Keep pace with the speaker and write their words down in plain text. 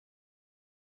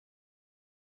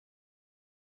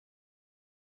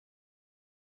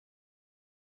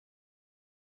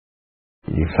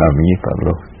les fermiers par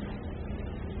là.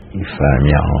 Les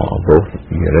fermiers en bas,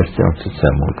 ils restaient en dessous de sa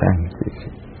montagne.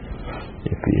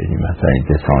 Et puis les matins, ils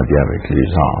descendaient avec les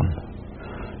ânes.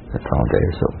 Ils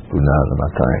attendaient ça, 1h du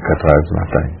matin, à 4h du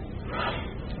matin.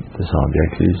 Ils descendaient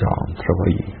avec les ânes,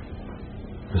 travailler.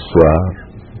 Le soir,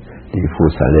 les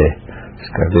fous s'allaient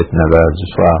jusqu'à 8-9h du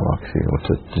soir, donc ils ont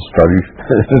tous disparu.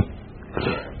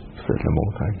 C'est la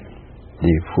montagne.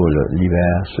 Des fois,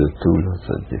 l'hiver surtout, là,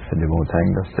 des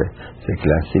montagnes, là, c'est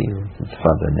glacé, c'est du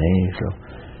faire de neige, là.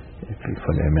 Et puis il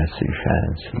fallait mettre ses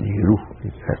chaînes sur les roues,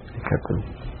 les quatre roues.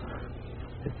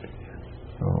 Et puis,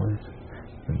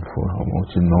 une fois, on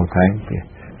monte une montagne,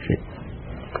 puis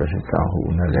quand j'étais en haut,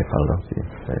 on allait par là, puis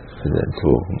je faisais le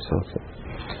tour comme ça.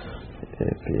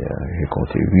 Et puis j'ai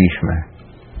compté 8 chemins.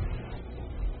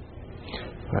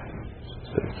 Ouais,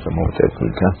 ça montait tout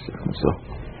le temps, c'est comme ça.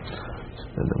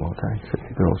 C'était des montagnes, c'était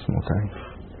des grosses montagnes.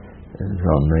 Une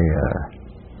journée,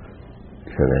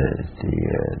 j'avais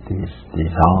des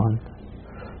ânes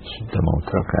de mon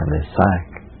truck à mes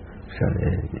sacs.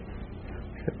 J'avais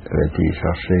été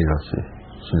chercher là,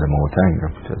 sur la montagne, là,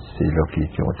 c'est là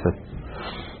qu'ils ont tout.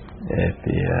 Et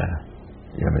puis,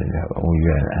 il y avait eu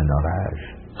un orage,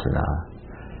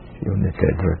 puis on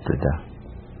était droit dedans.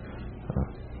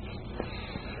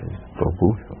 C'est pas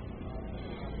beau, ça.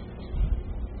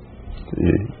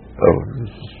 Les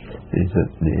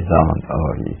ânes,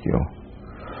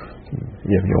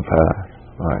 ils avaient peur,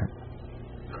 ouais.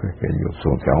 Ils ont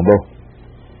sauté en bas.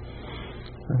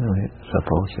 Oui, ça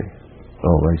passait.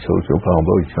 Ils sautaient en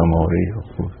bas, ils sont morts.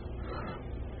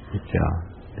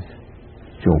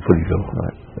 Ils ont pris là,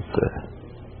 ouais.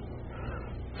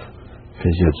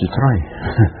 Faisait du train.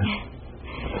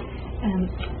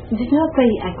 Dites-nous à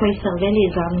quoi ils servaient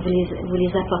les ânes. Vous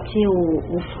les apportiez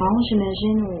au front,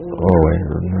 j'imagine, oh, oui.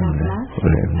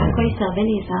 À quoi ils servaient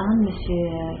les ânes, M.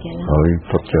 Gallant? Ah oui,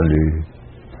 pour que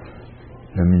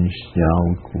la munition,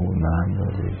 le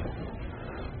commandement,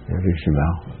 le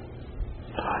régiment.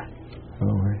 Ah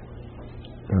oui.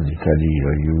 En Italie, il y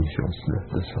a eu aussi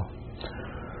de ça.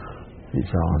 Les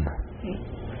ânes. Oui.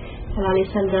 Alors les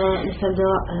soldats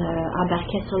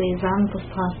embarquaient sur les ânes pour se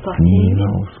transporter?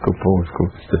 Non, je crois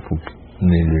que c'était pour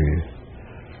mener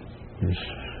les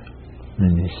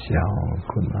munitions,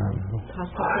 commandement.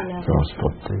 Transporter là.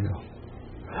 Transporter, là.